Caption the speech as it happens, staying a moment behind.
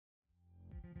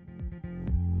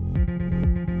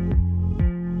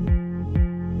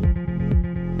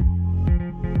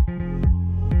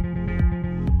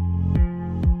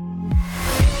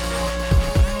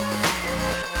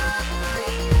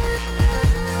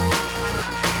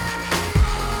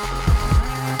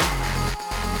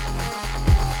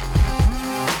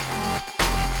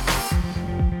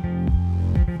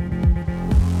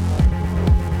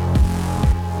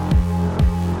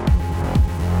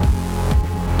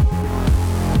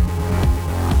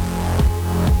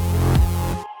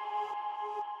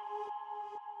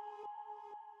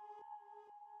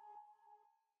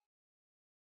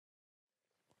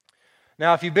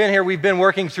Now, if you've been here, we've been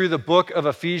working through the book of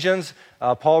Ephesians.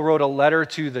 Paul wrote a letter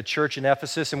to the church in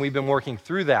Ephesus, and we've been working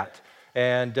through that.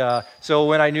 And so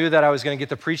when I knew that I was going to get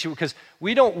to preach it, because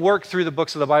we don't work through the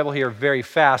books of the Bible here very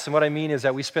fast. And what I mean is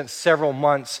that we spent several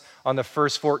months on the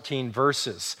first 14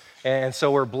 verses. And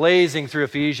so we're blazing through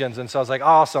Ephesians. And so I was like,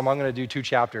 awesome, I'm going to do 2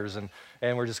 chapters, and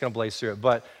we're just going to blaze through it.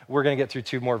 But we're going to get through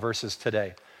 2 more verses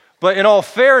today. But in all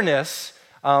fairness,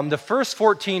 the first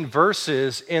 14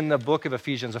 verses in the book of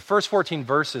Ephesians, the first 14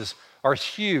 verses are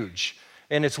huge.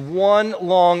 And it's one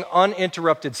long,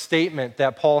 uninterrupted statement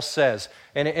that Paul says.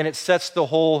 And it sets the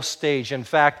whole stage. In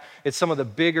fact, it's some of the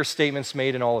bigger statements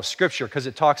made in all of Scripture because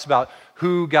it talks about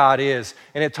who God is.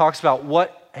 And it talks about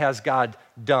what has God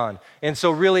done. And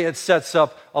so really it sets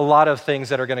up a lot of things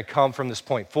that are going to come from this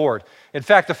point forward. In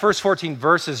fact, the first 14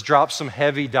 verses drop some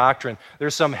heavy doctrine.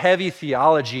 There's some heavy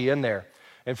theology in there.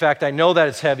 In fact, I know that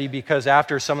it's heavy because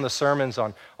after some of the sermons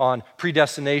on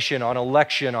predestination, on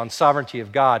election, on sovereignty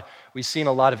of God, we've seen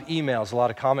a lot of emails, a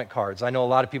lot of comment cards. I know a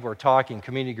lot of people are talking,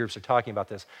 community groups are talking about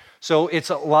this. So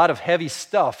it's a lot of heavy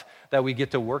stuff that we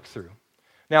get to work through.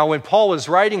 Now, when Paul was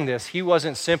writing this, he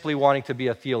wasn't simply wanting to be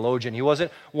a theologian. He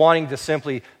wasn't wanting to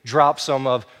simply drop some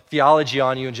of theology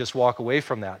on you and just walk away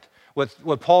from that.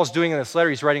 What Paul's doing in this letter,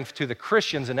 he's writing to the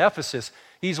Christians in Ephesus.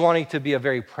 He's wanting to be a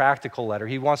very practical letter.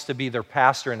 He wants to be their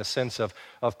pastor in the sense of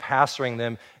pastoring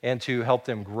them and to help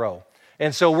them grow.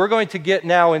 And so we're going to get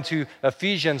now into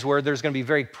Ephesians where there's going to be a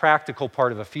very practical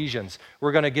part of Ephesians.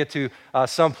 We're going to get to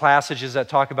some passages that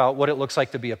talk about what it looks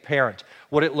like to be a parent,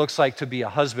 what it looks like to be a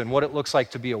husband, what it looks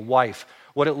like to be a wife,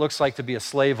 what it looks like to be a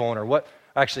slave owner.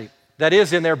 Actually, that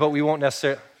is in there, but we won't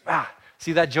necessarily...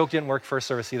 See, that joke didn't work first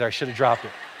service either. I should have dropped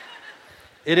it.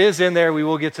 It is in there. We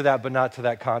will get to that, but not to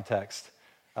that context.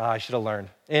 I should have learned.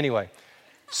 Anyway,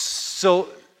 so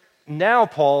now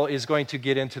Paul is going to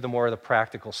get into the more of the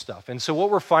practical stuff. And so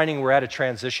what we're finding, we're at a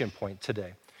transition point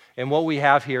today. And what we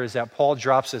have here is that Paul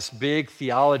drops this big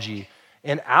theology,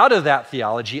 and out of that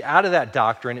theology, out of that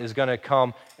doctrine is going to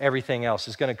come everything else.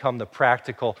 Is going to come the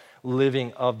practical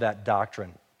living of that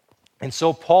doctrine. And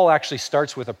so Paul actually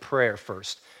starts with a prayer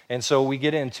first. And so we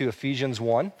get into Ephesians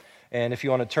 1. And if you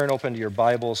want to turn open to your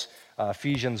Bibles,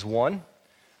 Ephesians 1,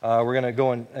 we're going to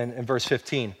go in verse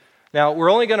 15. Now,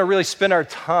 we're only going to really spend our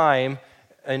time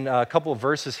in a couple of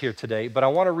verses here today, but I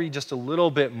want to read just a little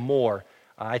bit more.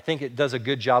 I think it does a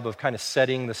good job of kind of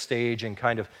setting the stage and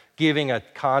kind of giving a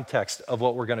context of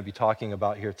what we're going to be talking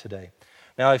about here today.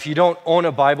 Now, if you don't own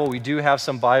a Bible, we do have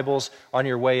some Bibles on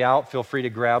your way out. Feel free to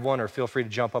grab one or feel free to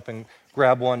jump up and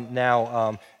grab one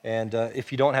now. And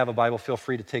if you don't have a Bible, feel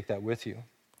free to take that with you.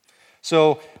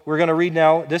 So we're going to read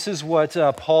now. This is what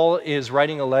Paul is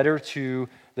writing a letter to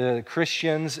the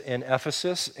Christians in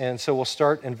Ephesus. And so we'll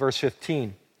start in verse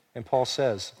 15. And Paul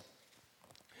says,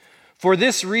 "For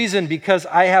this reason, because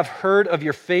I have heard of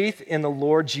your faith in the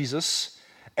Lord Jesus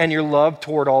and your love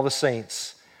toward all the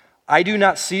saints, I do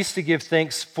not cease to give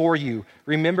thanks for you,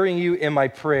 remembering you in my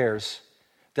prayers,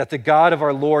 that the God of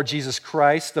our Lord Jesus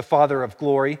Christ, the Father of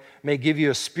glory, may give you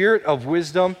a spirit of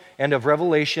wisdom and of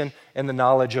revelation and the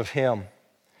knowledge of him,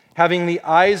 having the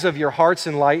eyes of your hearts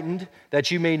enlightened,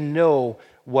 that you may know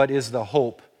what is the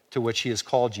hope to which he has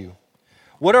called you.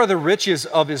 What are the riches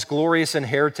of his glorious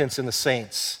inheritance in the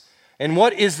saints? And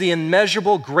what is the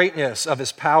immeasurable greatness of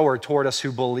his power toward us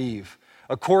who believe,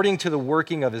 according to the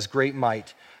working of his great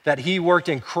might, that he worked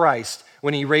in Christ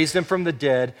when he raised him from the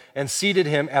dead and seated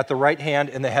him at the right hand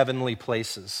in the heavenly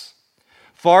places,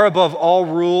 far above all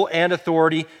rule and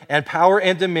authority and power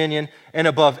and dominion, and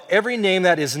above every name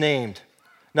that is named,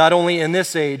 not only in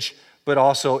this age, but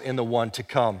also in the one to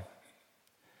come.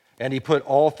 And he put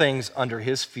all things under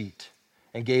his feet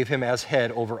and gave him as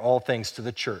head over all things to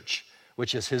the church,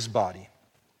 which is his body,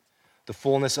 the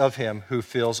fullness of him who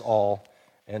fills all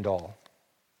in all."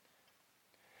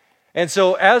 And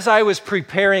so as I was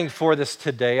preparing for this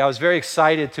today, I was very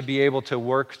excited to be able to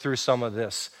work through some of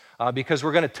this because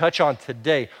we're going to touch on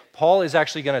today. Paul is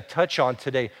actually going to touch on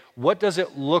today, what does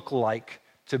it look like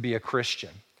to be a Christian?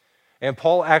 And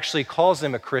Paul actually calls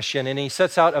them a Christian, and he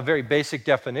sets out a very basic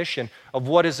definition of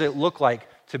what does it look like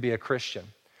to be a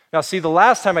Christian. Now, see, the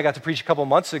last time I got to preach a couple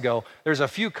months ago, there's a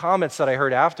few comments that I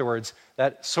heard afterwards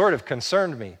that sort of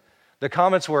concerned me. The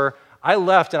comments were, I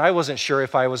left and I wasn't sure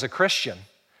if I was a Christian.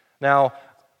 Now,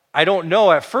 I don't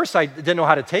know. At first, I didn't know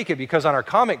how to take it because on our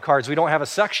comment cards, we don't have a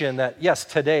section that, yes,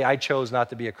 today I chose not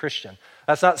to be a Christian.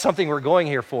 That's not something we're going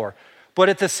here for. But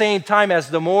at the same time, as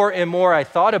the more and more I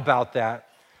thought about that,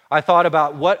 I thought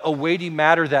about what a weighty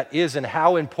matter that is and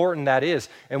how important that is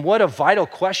and what a vital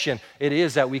question it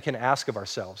is that we can ask of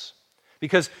ourselves.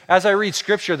 Because as I read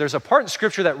Scripture, there's a part in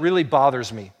Scripture that really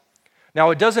bothers me. Now,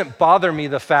 it doesn't bother me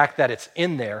the fact that it's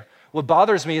in there. What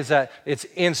bothers me is that it's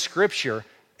in Scripture,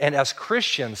 and as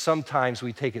Christians, sometimes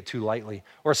we take it too lightly.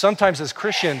 Or sometimes as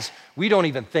Christians, we don't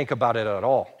even think about it at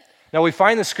all. Now, we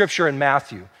find the Scripture in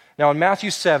Matthew. Now, in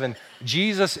Matthew 7,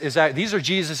 these are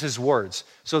Jesus' words.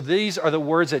 So these are the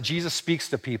words that Jesus speaks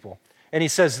to people. And he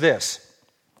says this,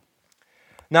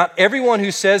 "Not everyone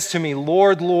who says to me,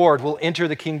 'Lord, Lord,' will enter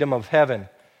the kingdom of heaven,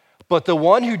 but the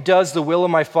one who does the will of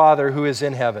my Father who is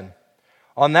in heaven.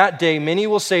 On that day, many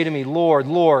will say to me, 'Lord,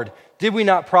 Lord, did we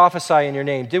not prophesy in your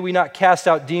name? Did we not cast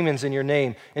out demons in your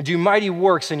name and do mighty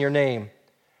works in your name?'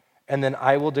 And then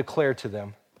I will declare to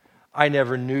them, 'I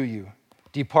never knew you.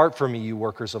 Depart from me, you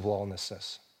workers of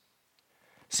lawlessness.'"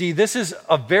 See, this is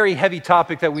a very heavy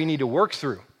topic that we need to work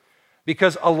through,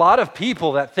 because a lot of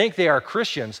people that think they are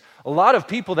Christians, a lot of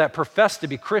people that profess to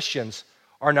be Christians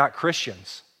are not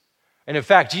Christians. And in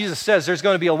fact, Jesus says there's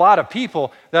going to be a lot of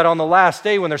people that on the last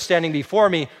day when they're standing before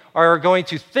me are going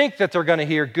to think that they're going to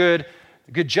hear, good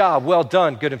job, well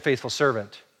done, good and faithful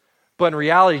servant. But in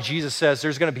reality, Jesus says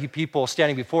there's going to be people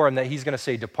standing before him that he's going to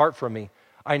say, "Depart from me,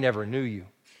 I never knew you."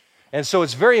 And so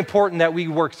it's very important that we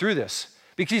work through this,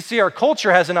 because you see, our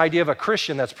culture has an idea of a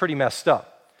Christian that's pretty messed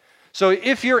up. So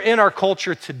if you're in our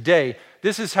culture today,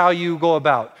 this is how you go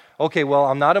about. Okay, well,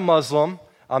 I'm not a Muslim,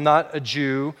 I'm not a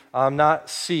Jew, I'm not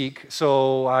Sikh,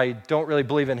 so I don't really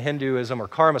believe in Hinduism or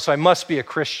karma, so I must be a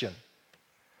Christian.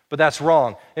 But that's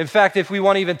wrong. In fact, if we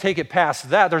want to even take it past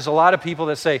that, there's a lot of people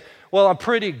that say, well, I'm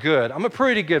pretty good. I'm a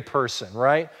pretty good person,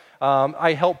 right?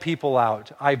 I help people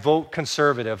out. I vote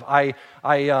conservative. I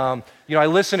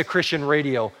listen to Christian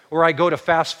radio, or I go to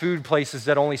fast food places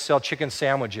that only sell chicken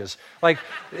sandwiches. Like,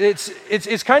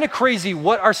 it's kind of crazy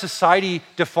what our society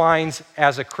defines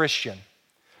as a Christian.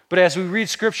 But as we read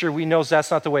Scripture, we know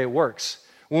that's not the way it works.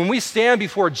 When we stand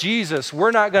before Jesus,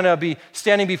 we're not going to be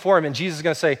standing before him and Jesus is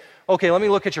going to say, "Okay, let me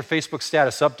look at your Facebook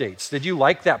status updates. Did you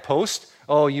like that post?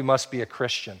 Oh, you must be a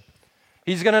Christian."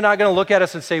 He's not going to look at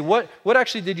us and say, what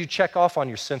actually did you check off on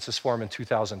your census form in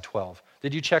 2012?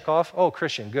 Did you check off? Oh,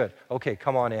 Christian, good. Okay,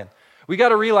 come on in. We got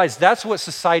to realize that's what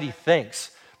society thinks,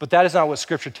 but that is not what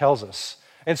Scripture tells us.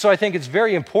 And so I think it's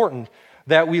very important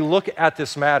that we look at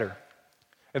this matter.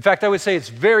 In fact, I would say it's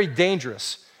very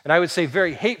dangerous, and I would say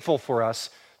very hateful for us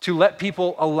to let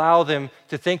people allow them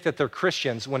to think that they're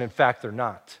Christians when in fact they're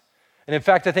not. And in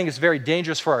fact, I think it's very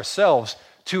dangerous for ourselves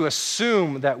to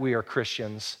assume that we are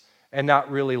Christians and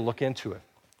not really look into it.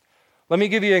 Let me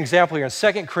give you an example here. In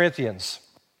 2 Corinthians,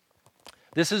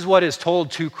 this is what is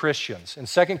told to Christians. In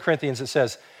 2 Corinthians, it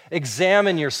says,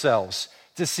 "Examine yourselves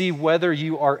to see whether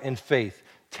you are in faith.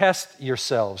 Test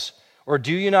yourselves. Or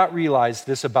do you not realize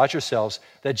this about yourselves,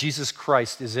 that Jesus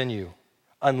Christ is in you,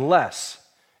 unless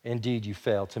indeed you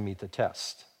fail to meet the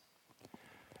test?"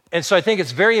 And so I think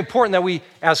it's very important that we,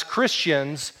 as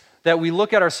Christians, that we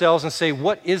look at ourselves and say,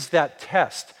 what is that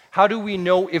test? How do we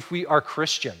know if we are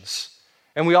Christians?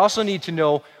 And we also need to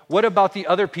know, what about the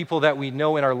other people that we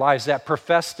know in our lives that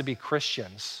profess to be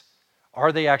Christians?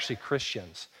 Are they actually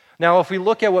Christians? Now, if we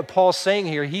look at what Paul's saying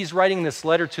here, he's writing this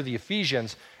letter to the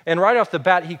Ephesians, and right off the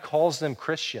bat, he calls them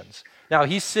Christians. Now,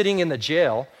 he's sitting in the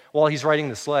jail while he's writing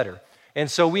this letter.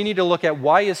 And so we need to look at,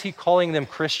 why is he calling them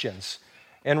Christians?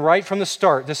 And right from the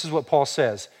start, this is what Paul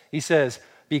says. He says,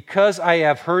 "Because I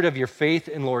have heard of your faith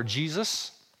in Lord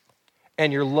Jesus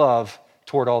and your love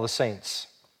toward all the saints."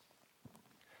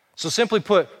 So simply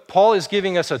put, Paul is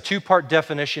giving us a two-part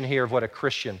definition here of what a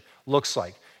Christian looks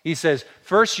like. He says,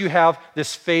 first, you have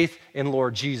this faith in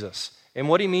Lord Jesus. And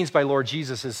what he means by Lord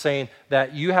Jesus is saying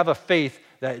that you have a faith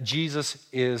that Jesus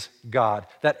is God,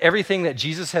 that everything that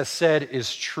Jesus has said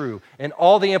is true, and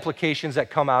all the implications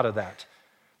that come out of that.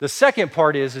 The second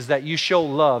part is that you show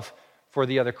love for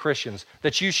the other Christians,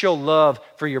 that you show love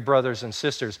for your brothers and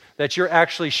sisters, that you're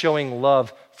actually showing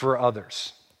love for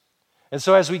others. And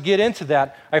so as we get into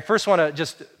that, I first want to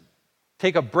just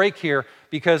take a break here,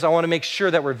 because I want to make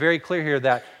sure that we're very clear here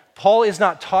that Paul is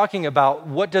not talking about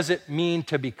what does it mean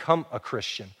to become a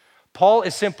Christian. Paul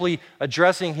is simply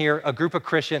addressing here a group of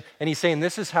Christians, and he's saying,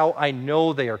 this is how I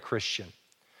know they are Christian.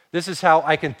 This is how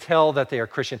I can tell that they are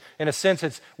Christian. In a sense,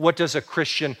 it's what does a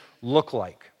Christian look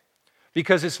like?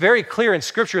 Because it's very clear in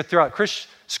Scripture, throughout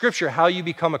Scripture, how you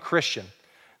become a Christian.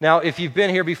 Now, if you've been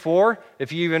here before,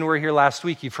 if you even were here last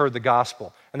week, you've heard the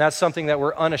gospel. And that's something that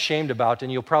we're unashamed about,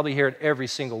 and you'll probably hear it every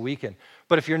single weekend.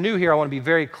 But if you're new here, I want to be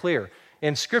very clear.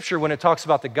 In Scripture, when it talks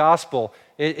about the gospel,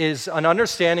 it is an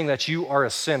understanding that you are a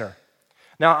sinner.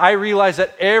 Now, I realize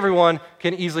that everyone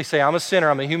can easily say, I'm a sinner,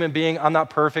 I'm a human being, I'm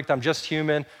not perfect, I'm just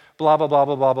human, blah, blah, blah,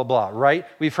 blah, blah, blah, blah, right?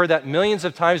 We've heard that millions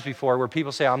of times before where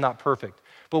people say, I'm not perfect.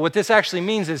 But what this actually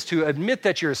means is to admit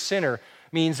that you're a sinner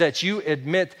means that you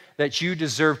admit that you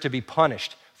deserve to be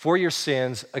punished for your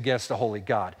sins against a holy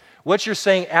God. What you're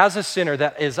saying as a sinner,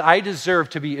 that is, I deserve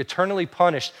to be eternally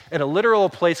punished in a literal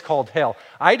place called hell.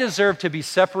 I deserve to be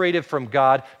separated from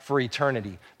God for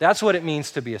eternity. That's what it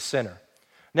means to be a sinner.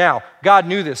 Now, God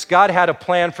knew this. God had a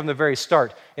plan from the very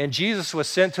start, and Jesus was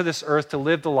sent to this earth to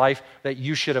live the life that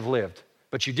you should have lived.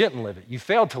 But you didn't live it. You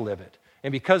failed to live it.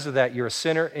 And because of that, you're a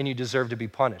sinner and you deserve to be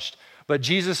punished. But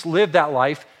Jesus lived that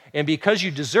life, and because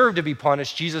you deserve to be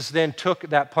punished, Jesus then took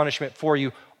that punishment for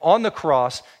you on the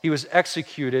cross. He was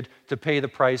executed to pay the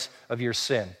price of your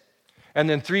sin. And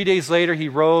then 3 days later, he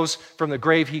rose from the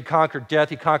grave. He conquered death.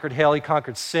 He conquered hell. He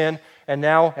conquered sin. And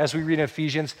now, as we read in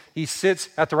Ephesians, he sits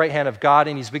at the right hand of God,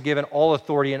 and he's been given all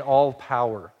authority and all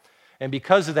power. And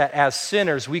because of that, as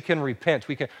sinners, we can repent.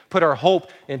 We can put our hope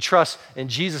and trust in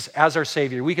Jesus as our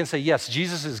Savior. We can say, yes,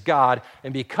 Jesus is God,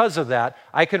 and because of that,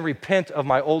 I can repent of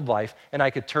my old life, and I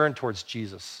could turn towards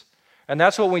Jesus. And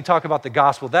that's what when we talk about the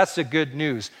gospel, that's the good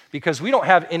news, because we don't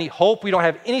have any hope, we don't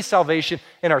have any salvation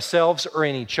in ourselves or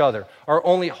in each other. Our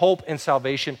only hope and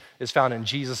salvation is found in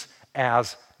Jesus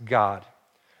as God.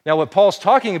 Now, what Paul's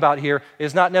talking about here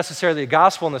is not necessarily the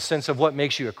gospel in the sense of what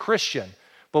makes you a Christian,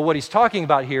 but what he's talking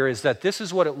about here is that this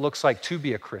is what it looks like to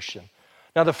be a Christian.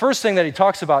 Now, the first thing that he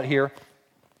talks about here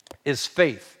is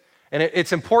faith. And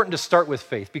it's important to start with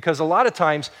faith, because a lot of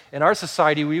times in our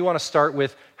society, we want to start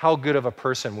with how good of a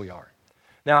person we are.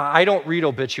 Now, I don't read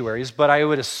obituaries, but I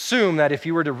would assume that if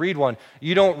you were to read one,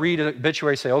 you don't read an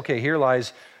obituary and say, okay, here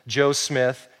lies Joe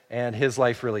Smith, and his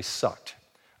life really sucked.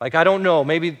 Like, I don't know,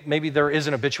 maybe there is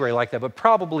an obituary like that, but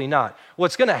probably not.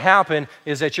 What's going to happen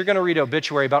is that you're going to read an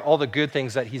obituary about all the good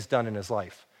things that he's done in his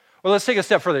life. Well, let's take a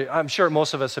step further. I'm sure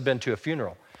most of us have been to a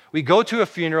funeral. We go to a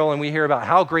funeral and we hear about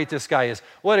how great this guy is,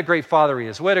 what a great father he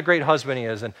is, what a great husband he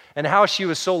is, and how she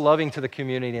was so loving to the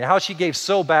community, and how she gave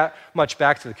so much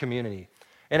back to the community.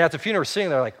 And at the funeral, we're sitting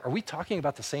there like, are we talking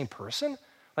about the same person?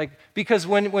 Like, because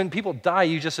when people die,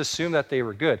 you just assume that they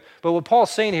were good. But what Paul's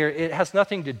saying here, it has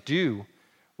nothing to do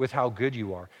with how good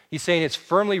you are. He's saying it's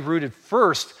firmly rooted.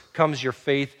 First comes your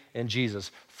faith in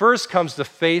Jesus. First comes the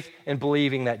faith in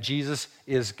believing that Jesus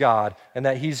is God and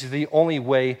that he's the only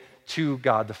way to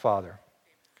God the Father.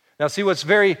 Now, see, what's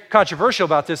very controversial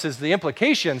about this is the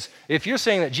implications. If you're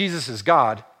saying that Jesus is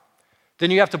God, then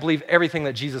you have to believe everything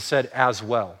that Jesus said as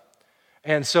well.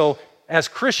 And so, as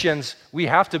Christians, we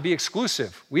have to be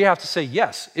exclusive. We have to say,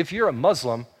 yes, if you're a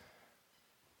Muslim,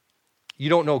 you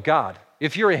don't know God.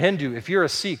 If you're a Hindu, if you're a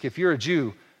Sikh, if you're a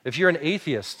Jew, if you're an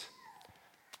atheist,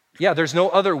 yeah, there's no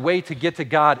other way to get to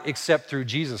God except through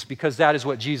Jesus, because that is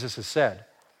what Jesus has said.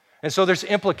 And so there's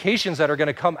implications that are going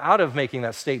to come out of making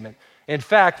that statement. In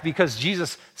fact, because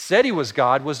Jesus said he was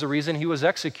God was the reason he was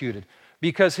executed.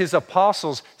 Because his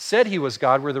apostles said he was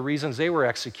God were the reasons they were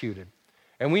executed.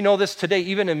 And we know this today,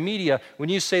 even in media, when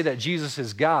you say that Jesus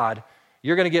is God,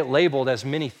 you're going to get labeled as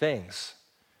many things.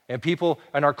 And people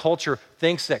in our culture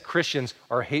thinks that Christians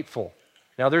are hateful.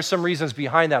 Now, there's some reasons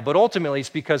behind that, but ultimately it's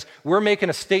because we're making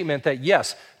a statement that,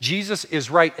 yes, Jesus is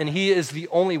right, and he is the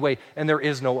only way, and there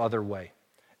is no other way.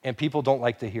 And people don't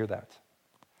like to hear that.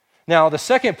 Now, the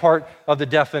second part of the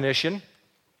definition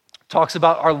talks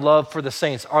about our love for the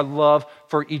saints, our love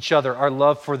for each other, our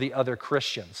love for the other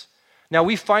Christians. Now,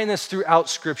 we find this throughout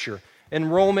Scripture. In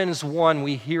Romans 1,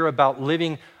 we hear about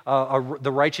living,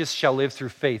 the righteous shall live through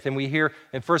faith. And we hear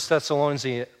in 1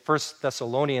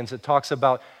 Thessalonians, it talks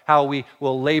about how we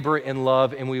will labor in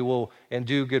love and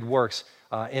do good works.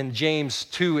 In James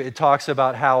 2, it talks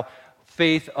about how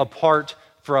faith apart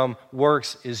from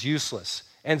works is useless.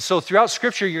 And so throughout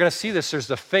Scripture, you're going to see this. There's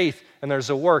the faith and there's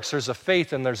the works. There's a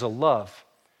faith and there's a love.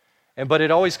 But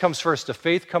it always comes first. The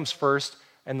faith comes first,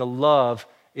 and the love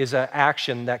is an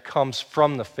action that comes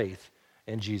from the faith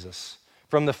in Jesus,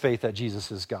 from the faith that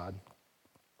Jesus is God.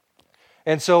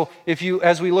 And so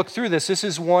as we look through this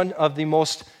is one of the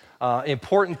most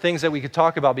important things that we could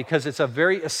talk about, because it's a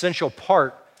very essential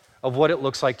part of what it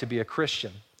looks like to be a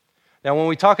Christian. Now, when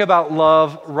we talk about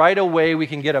love, right away we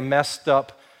can get a messed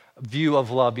up view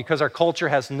of love, because our culture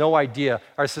has no idea,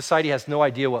 our society has no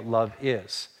idea what love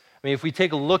is. I mean, if we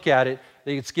take a look at it,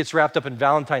 it gets wrapped up in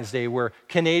Valentine's Day, where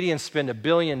Canadians spend $1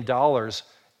 billion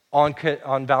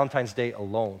on Valentine's Day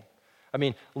alone. I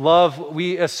mean, love,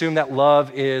 we assume that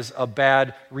love is a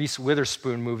bad Reese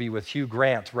Witherspoon movie with Hugh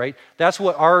Grant, right? That's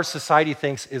what our society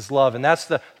thinks is love, and that's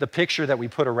the picture that we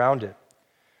put around it.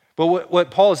 But what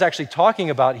Paul is actually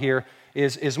talking about here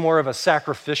is more of a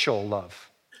sacrificial love.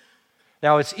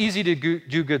 Now, it's easy to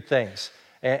do good things,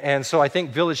 and so I think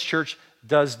Village Church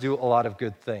does do a lot of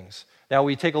good things. Now,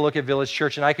 we take a look at Village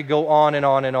Church, and I could go on and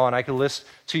on and on. I could list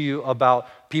to you about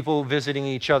people visiting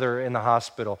each other in the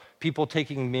hospital, people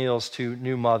taking meals to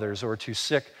new mothers or to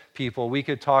sick people. We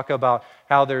could talk about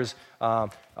how there's,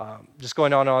 just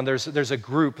going on and on, there's a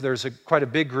group, quite a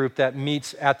big group that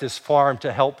meets at this farm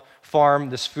to help farm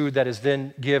this food that is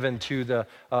then given to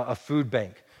a food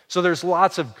bank. So there's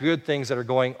lots of good things that are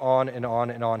going on and on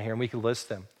and on here, and we can list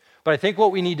them. But I think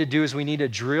what we need to do is we need to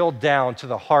drill down to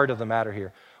the heart of the matter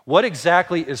here. What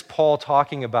exactly is Paul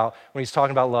talking about when he's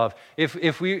talking about love?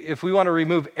 If we want to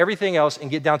remove everything else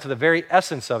and get down to the very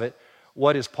essence of it,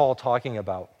 what is Paul talking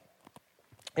about?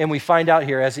 And we find out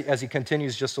here as he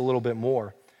continues just a little bit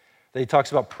more that he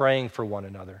talks about praying for one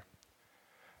another.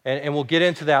 And we'll get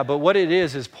into that, but what it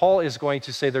is Paul is going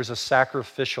to say there's a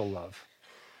sacrificial love.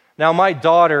 Now, my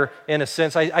daughter, in a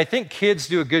sense, I think kids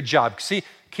do a good job. See,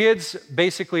 kids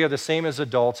basically are the same as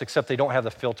adults, except they don't have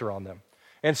the filter on them.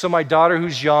 And so my daughter,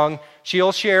 who's young,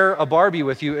 she'll share a Barbie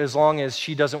with you as long as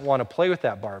she doesn't want to play with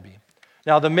that Barbie.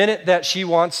 Now, the minute that she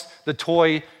wants the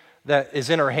toy that is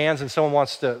in her hands and someone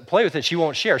wants to play with it, she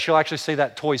won't share. She'll actually say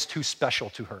that toy's too special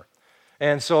to her.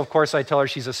 And so, of course, I tell her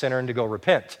she's a sinner and to go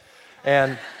repent.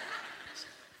 And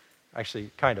actually,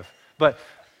 kind of. But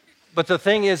the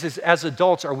thing is as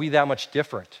adults, are we that much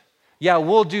different? Yeah,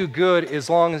 we'll do good as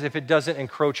long as if it doesn't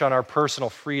encroach on our personal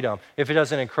freedom, if it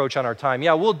doesn't encroach on our time.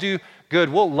 Yeah, we'll do good.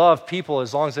 We'll love people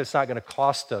as long as it's not going to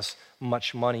cost us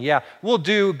much money. Yeah, we'll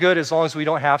do good as long as we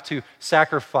don't have to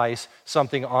sacrifice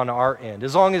something on our end.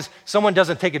 As long as someone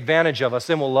doesn't take advantage of us,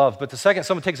 then we'll love. But the second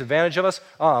someone takes advantage of us,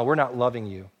 we're not loving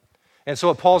you. And so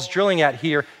what Paul's drilling at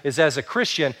here is, as a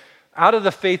Christian, out of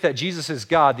the faith that Jesus is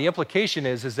God, the implication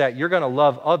is that you're going to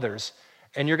love others,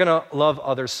 and you're going to love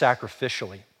others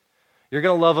sacrificially. You're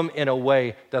going to love them in a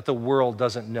way that the world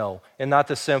doesn't know, and not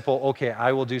the simple, okay,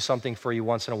 I will do something for you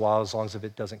once in a while as long as if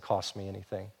it doesn't cost me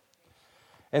anything.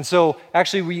 And so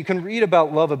actually you can read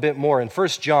about love a bit more. In 1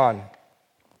 John,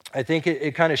 I think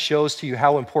it kind of shows to you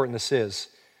how important this is.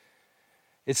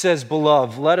 It says,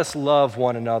 "Beloved, let us love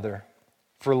one another,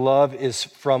 for love is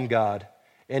from God.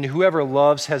 And whoever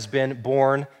loves has been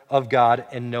born of God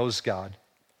and knows God.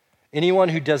 Anyone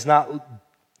who does not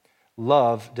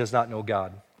love does not know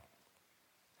God."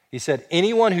 He said,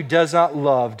 anyone who does not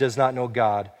love does not know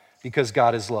God, because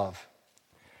God is love.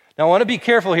 Now, I want to be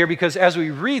careful here, because as we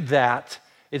read that,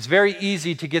 it's very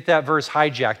easy to get that verse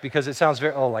hijacked, because it sounds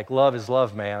very, like love is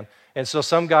love, man. And so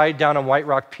some guy down on White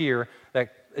Rock Pier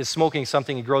that is smoking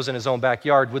something he grows in his own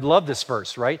backyard would love this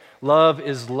verse, right? Love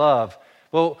is love.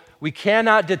 Well, we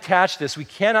cannot detach this. We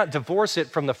cannot divorce it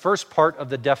from the first part of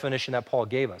the definition that Paul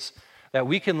gave us, that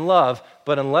we can love,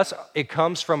 but unless it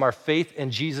comes from our faith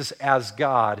in Jesus as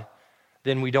God,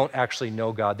 then we don't actually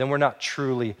know God. Then we're not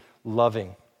truly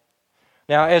loving.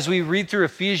 Now, as we read through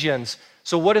Ephesians,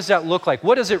 so what does that look like?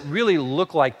 What does it really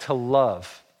look like to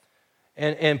love?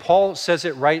 And Paul says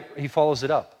it right, he follows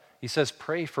it up. He says,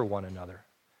 pray for one another.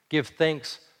 Give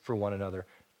thanks for one another.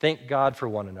 Thank God for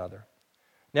one another.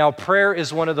 Now, prayer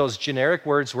is one of those generic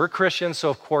words. We're Christians, so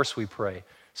of course we pray.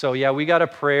 So yeah, we got a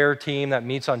prayer team that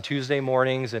meets on Tuesday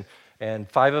mornings, and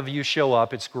 5 of you show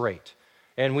up. It's great.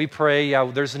 And we pray,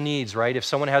 yeah, there's needs, right? If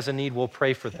someone has a need, we'll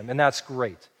pray for them, and that's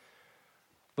great.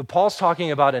 But Paul's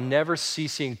talking about a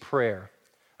never-ceasing prayer.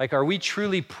 Like, are we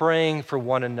truly praying for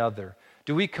one another?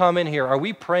 Do we come in here? Are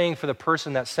we praying for the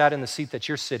person that sat in the seat that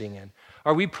you're sitting in?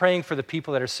 Are we praying for the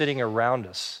people that are sitting around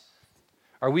us?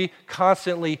 Are we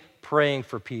constantly praying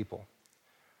for people?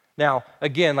 Now,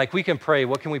 again, like we can pray.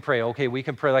 What can we pray? Okay, we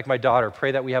can pray like my daughter.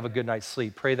 Pray that we have a good night's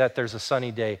sleep. Pray that there's a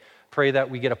sunny day. Pray that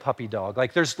we get a puppy dog.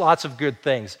 Like, there's lots of good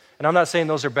things. And I'm not saying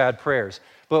those are bad prayers.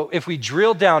 But if we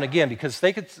drill down, again, because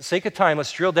for the sake of time,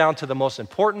 let's drill down to the most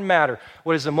important matter.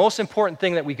 What is the most important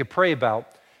thing that we could pray about?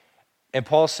 And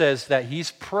Paul says that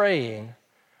he's praying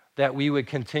that we would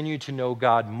continue to know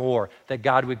God more, that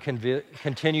God would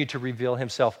continue to reveal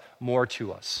himself more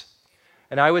to us.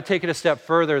 And I would take it a step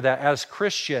further, that as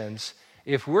Christians,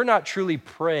 if we're not truly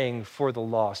praying for the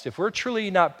lost, if we're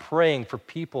truly not praying for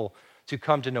people to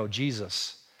come to know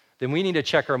Jesus, then we need to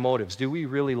check our motives. Do we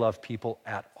really love people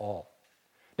at all?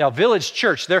 Now, Village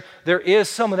Church, there is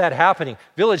some of that happening.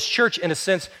 Village Church, in a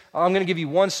sense, I'm going to give you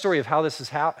one story of how this has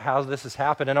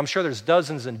happened, and I'm sure there's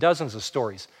dozens and dozens of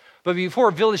stories. But before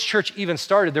Village Church even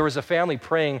started, there was a family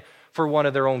praying for one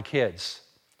of their own kids.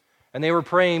 And they were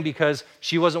praying because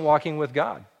she wasn't walking with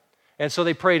God. And so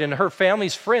they prayed, and her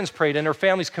family's friends prayed, and her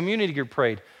family's community group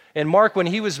prayed. And Mark, when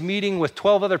he was meeting with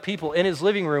 12 other people in his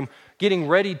living room, getting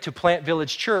ready to plant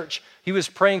Village Church, he was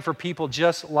praying for people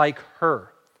just like her.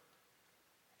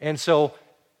 And so,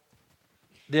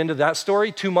 the end of that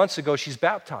story, 2 months ago, she's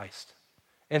baptized.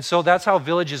 And so that's how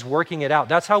Village is working it out.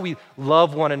 That's how we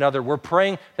love one another. We're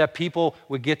praying that people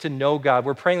would get to know God.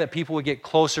 We're praying that people would get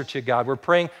closer to God. We're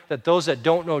praying that those that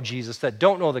don't know Jesus, that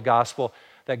don't know the gospel,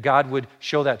 that God would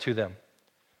show that to them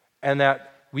and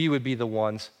that we would be the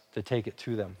ones to take it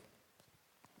to them.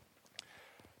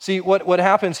 See, what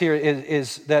happens here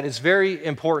is that it's very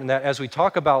important that as we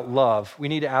talk about love, we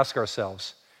need to ask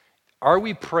ourselves, are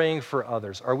we praying for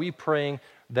others? Are we praying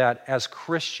that as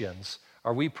Christians,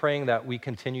 are we praying that we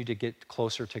continue to get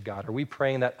closer to God? Are we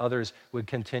praying that others would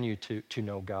continue to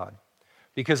know God?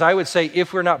 Because I would say,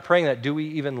 if we're not praying that, do we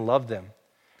even love them?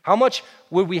 How much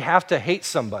would we have to hate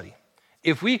somebody?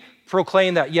 If we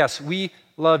proclaim that, yes, we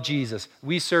love Jesus,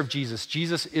 we serve Jesus,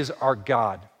 Jesus is our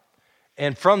God,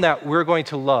 and from that, we're going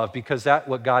to love because that's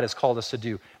what God has called us to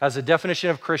do. As a definition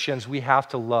of Christians, we have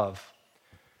to love.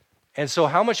 And so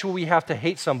how much will we have to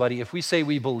hate somebody if we say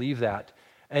we believe that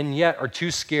and yet are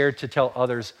too scared to tell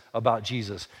others about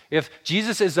Jesus? If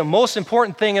Jesus is the most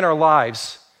important thing in our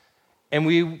lives and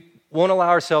we won't allow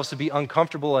ourselves to be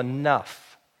uncomfortable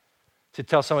enough to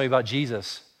tell somebody about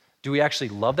Jesus, do we actually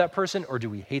love that person or do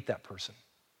we hate that person?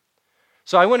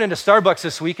 So I went into Starbucks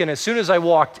this week, and as soon as I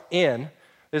walked in,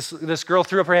 this girl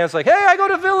threw up her hands like, hey, I go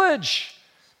to Village.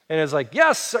 And it's like,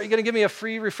 yes, are you going to give me a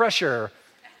free refresher?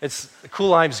 Cool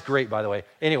Lime's great, by the way.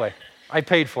 Anyway, I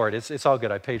paid for it. It's all good.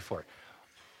 I paid for it.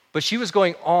 But she was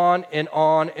going on and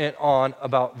on and on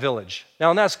about Village. Now,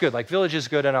 and that's good. Like, Village is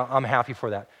good, and I'm happy for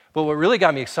that. But what really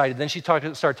got me excited, then she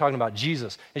started talking about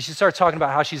Jesus. And she started talking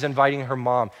about how she's inviting her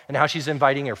mom and how she's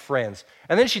inviting her friends.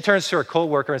 And then she turns to her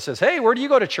coworker and says, hey, where do you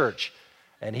go to church?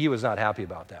 And he was not happy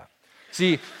about that.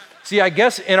 See, I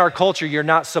guess in our culture, you're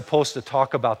not supposed to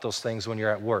talk about those things when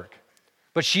you're at work.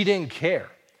 But she didn't care.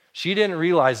 She didn't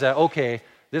realize that, okay,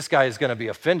 this guy is going to be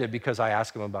offended because I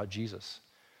asked him about Jesus.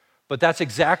 But that's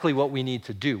exactly what we need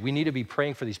to do. We need to be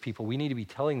praying for these people. We need to be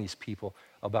telling these people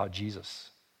about Jesus.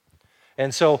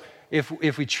 And so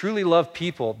if we truly love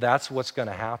people, that's what's going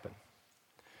to happen.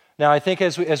 Now, I think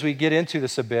as we get into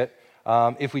this a bit,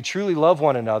 if we truly love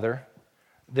one another,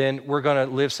 then we're going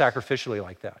to live sacrificially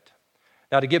like that.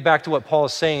 Now, to get back to what Paul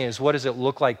is saying is, what does it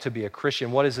look like to be a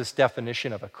Christian? What is this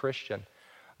definition of a Christian?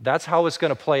 That's how it's going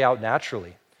to play out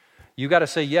naturally. You got to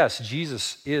say, yes,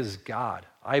 Jesus is God.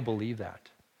 I believe that.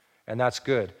 And that's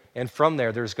good. And from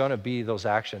there's going to be those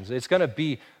actions. There's going to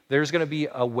be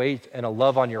a weight and a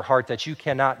love on your heart that you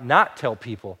cannot not tell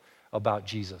people about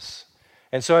Jesus.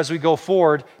 And so as we go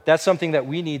forward, that's something that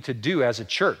we need to do as a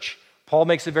church. Paul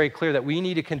makes it very clear that we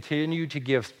need to continue to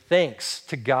give thanks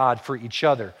to God for each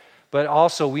other. But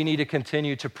also we need to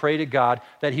continue to pray to God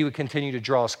that he would continue to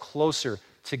draw us closer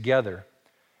together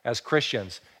as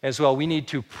Christians. As well, we need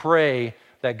to pray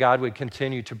that God would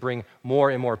continue to bring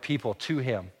more and more people to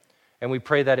him. And we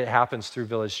pray that it happens through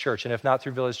Village Church. And if not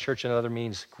through Village Church and other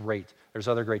means, great. There's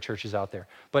other great churches out there.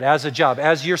 But as a job,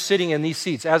 as you're sitting in these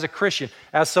seats, as a Christian,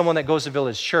 as someone that goes to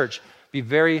Village Church, be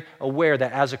very aware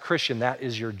that as a Christian, that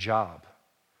is your job.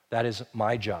 That is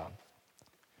my job.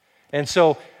 And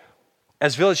so,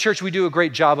 as Village Church, we do a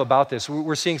great job about this.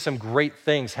 We're seeing some great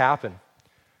things happen.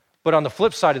 But on the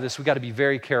flip side of this, we got to be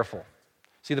very careful.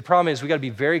 See, the problem is we got to be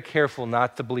very careful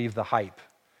not to believe the hype.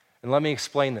 And let me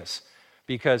explain this,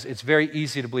 because it's very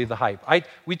easy to believe the hype.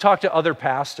 We talk to other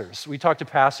pastors. We talk to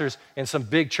pastors in some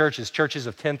big churches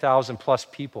of 10,000 plus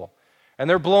people. And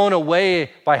they're blown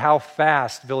away by how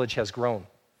fast Village has grown.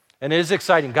 And it is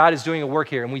exciting. God is doing a work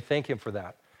here, and we thank him for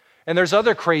that. And there's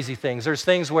other crazy things. There's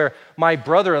things where my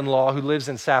brother-in-law, who lives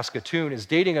in Saskatoon, is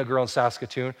dating a girl in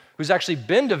Saskatoon who's actually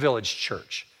been to Village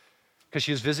Church because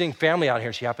she was visiting family out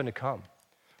here. She happened to come.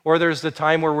 Or there's the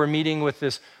time where we're meeting with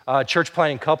this church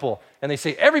planting couple, and they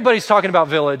say, everybody's talking about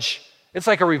Village. It's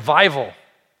like a revival.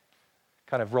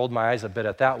 Kind of rolled my eyes a bit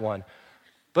at that one.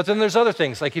 But then there's other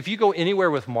things. Like if you go anywhere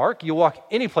with Mark, you walk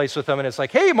any place with him, and it's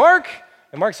like, hey, Mark.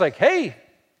 And Mark's like, hey,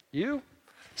 you?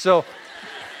 So...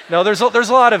 No, there's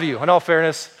a lot of you. In all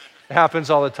fairness, it happens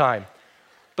all the time.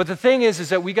 But the thing is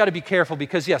that we got to be careful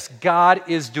because, yes, God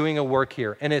is doing a work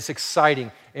here, and it's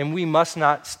exciting, and we must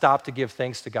not stop to give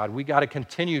thanks to God. We got to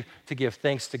continue to give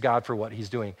thanks to God for what he's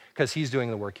doing because he's doing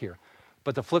the work here.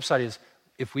 But the flip side is,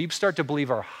 if we start to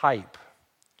believe our hype,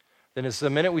 then it's the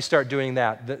minute we start doing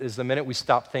that is the minute we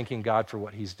stop thanking God for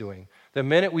what he's doing. The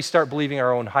minute we start believing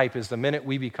our own hype is the minute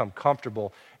we become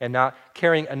comfortable and not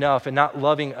caring enough and not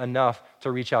loving enough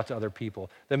to reach out to other people.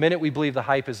 The minute we believe the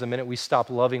hype is the minute we stop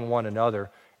loving one another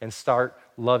and start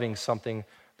loving something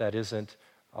that isn't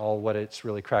all what it's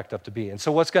really cracked up to be. And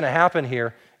so what's going to happen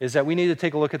here is that we need to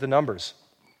take a look at the numbers.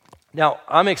 Now,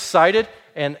 I'm excited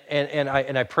and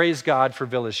I praise God for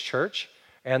Village Church.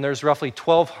 And there's roughly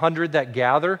 1,200 that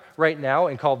gather right now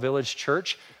and call Village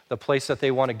Church the place that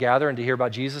they want to gather and to hear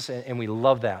about Jesus, and we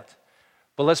love that.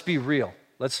 But let's be real.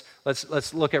 Let's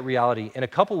look at reality. In a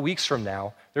couple weeks from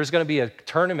now, there's going to be a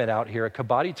tournament out here, a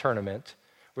kabaddi tournament,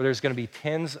 where there's going to be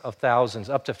tens of thousands,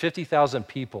 up to 50,000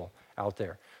 people out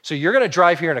there. So you're going to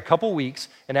drive here in a couple weeks,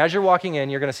 and as you're walking in,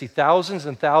 you're going to see thousands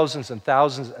and thousands and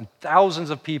thousands and thousands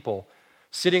of people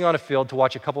sitting on a field to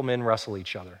watch a couple men wrestle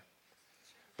each other.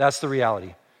 That's the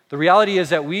reality. The reality is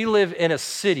that we live in a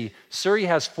city. Surrey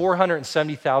has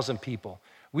 470,000 people.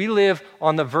 We live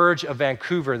on the verge of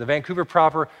Vancouver. The Vancouver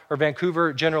proper, or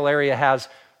Vancouver general area, has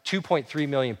 2.3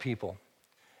 million people.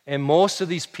 And most of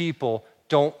these people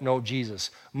don't know Jesus.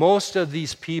 Most of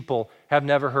these people have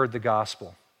never heard the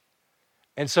gospel.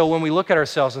 And so when we look at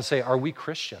ourselves and say, are we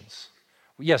Christians?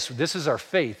 Yes, this is our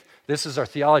faith. This is our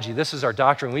theology. This is our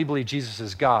doctrine. We believe Jesus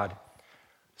is God.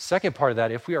 Second part of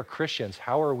that, if we are Christians,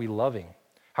 how are we loving?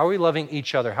 How are we loving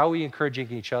each other? How are we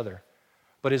encouraging each other?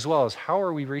 But as well as how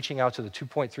are we reaching out to the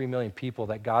 2.3 million people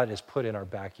that God has put in our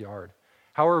backyard?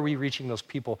 How are we reaching those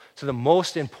people to the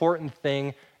most important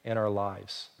thing in our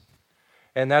lives?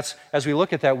 And that's, as we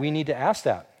look at that, we need to ask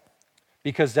that,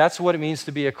 because that's what it means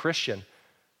to be a Christian.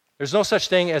 There's no such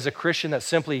thing as a Christian that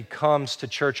simply comes to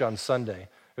church on Sunday.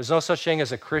 There's no such thing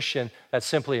as a Christian that's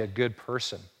simply a good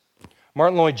person.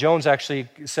 Martin Lloyd-Jones actually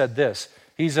said this.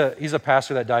 He's a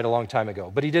pastor that died a long time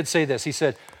ago, but he did say this. He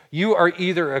said, "You are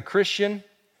either a Christian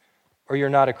or you're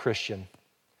not a Christian.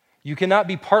 You cannot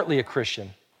be partly a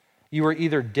Christian. You are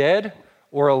either dead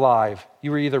or alive.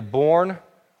 You are either born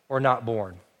or not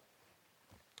born."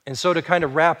 And so to kind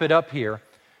of wrap it up here,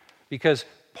 because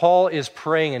Paul is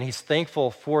praying and he's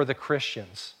thankful for the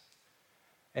Christians.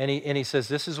 And he says,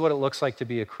 this is what it looks like to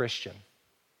be a Christian.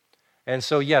 And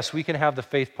so, yes, we can have the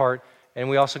faith part, and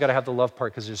we also got to have the love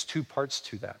part, because there's two parts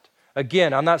to that.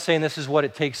 Again, I'm not saying this is what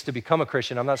it takes to become a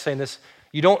Christian. I'm not saying this,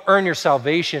 you don't earn your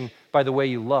salvation by the way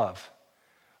you love.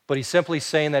 But he's simply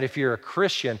saying that if you're a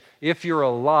Christian, if you're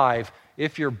alive,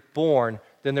 if you're born,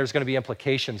 then there's going to be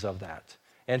implications of that.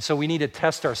 And so we need to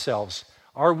test ourselves.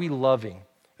 Are we loving?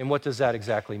 And what does that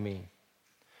exactly mean?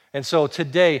 And so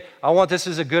today, I want this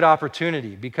as a good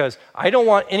opportunity, because I don't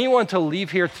want anyone to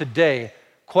leave here today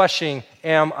questioning,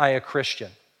 am I a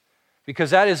Christian?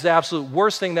 Because that is the absolute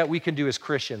worst thing that we can do as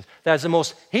Christians. That is the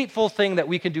most hateful thing that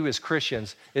we can do as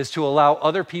Christians, is to allow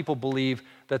other people believe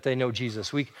that they know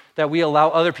Jesus. That we allow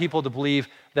other people to believe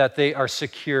that they are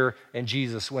secure in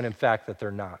Jesus, when in fact that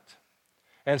they're not.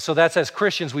 And so that's, as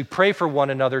Christians, we pray for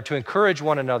one another, to encourage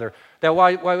one another. That's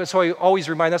why I always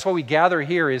remind, that's why we gather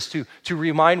here, is to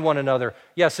remind one another,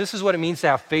 yes, this is what it means to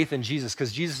have faith in Jesus,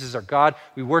 because Jesus is our God.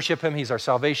 We worship him. He's our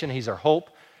salvation. He's our hope.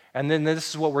 And then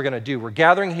this is what we're going to do. We're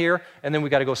gathering here, and then we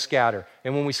got to go scatter.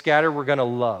 And when we scatter, we're going to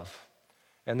love.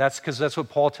 And that's because that's what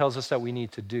Paul tells us that we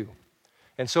need to do.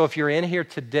 And so if you're in here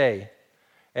today,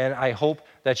 and I hope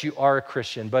that you are a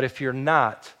Christian, but if you're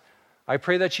not, I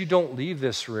pray that you don't leave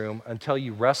this room until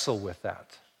you wrestle with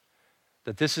that.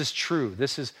 That this is true.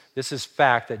 This is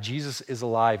fact, that Jesus is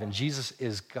alive and Jesus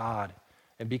is God.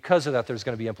 And because of that, there's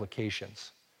going to be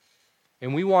implications.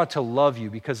 And we want to love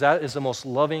you, because that is the most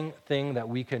loving thing that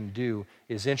we can do,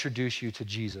 is introduce you to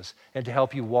Jesus and to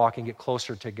help you walk and get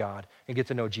closer to God and get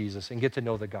to know Jesus and get to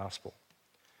know the gospel.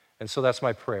 And so that's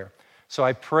my prayer. So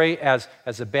I pray as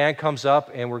the band comes up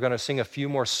and we're going to sing a few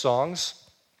more songs.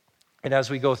 And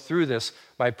as we go through this,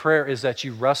 my prayer is that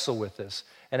you wrestle with this.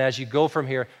 And as you go from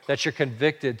here, that you're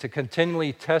convicted to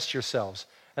continually test yourselves.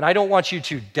 And I don't want you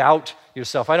to doubt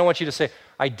yourself. I don't want you to say,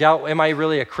 I doubt, am I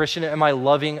really a Christian? Am I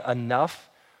loving enough?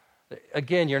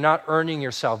 Again, you're not earning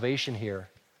your salvation here.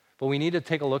 But we need to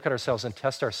take a look at ourselves and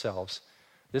test ourselves.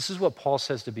 This is what Paul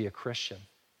says to be a Christian.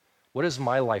 What does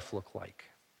my life look like?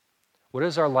 What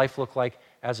does our life look like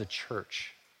as a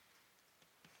church?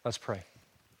 Let's pray.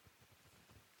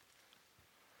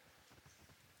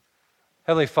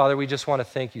 Heavenly Father, we just want to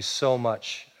thank you so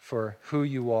much for who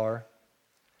you are.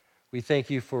 We thank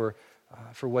you for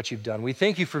what you've done. We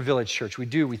thank you for Village Church. We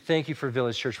do. We thank you for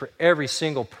Village Church. For every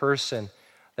single person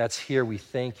that's here, we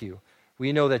thank you.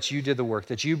 We know that you did the work,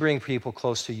 that you bring people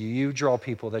close to you. You draw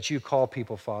people, that you call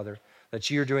people, Father, that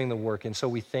you're doing the work. And so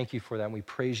we thank you for that, and we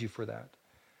praise you for that.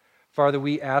 Father,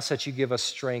 we ask that you give us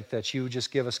strength, that you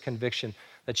just give us conviction,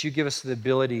 that you give us the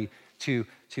ability to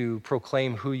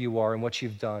proclaim who you are and what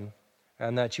you've done,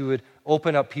 and that you would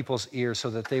open up people's ears so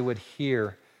that they would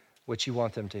hear what you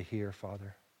want them to hear,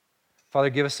 Father. Father,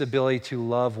 give us the ability to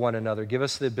love one another. Give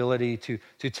us the ability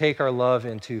to take our love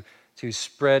and to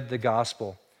spread the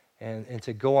gospel and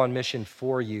to go on mission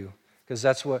for you. Because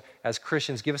that's what, as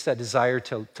Christians, give us that desire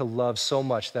to love so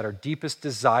much, that our deepest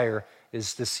desire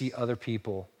is to see other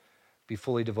people be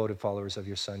fully devoted followers of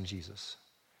your Son, Jesus.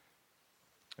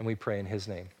 And we pray in his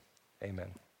name.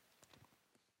 Amen.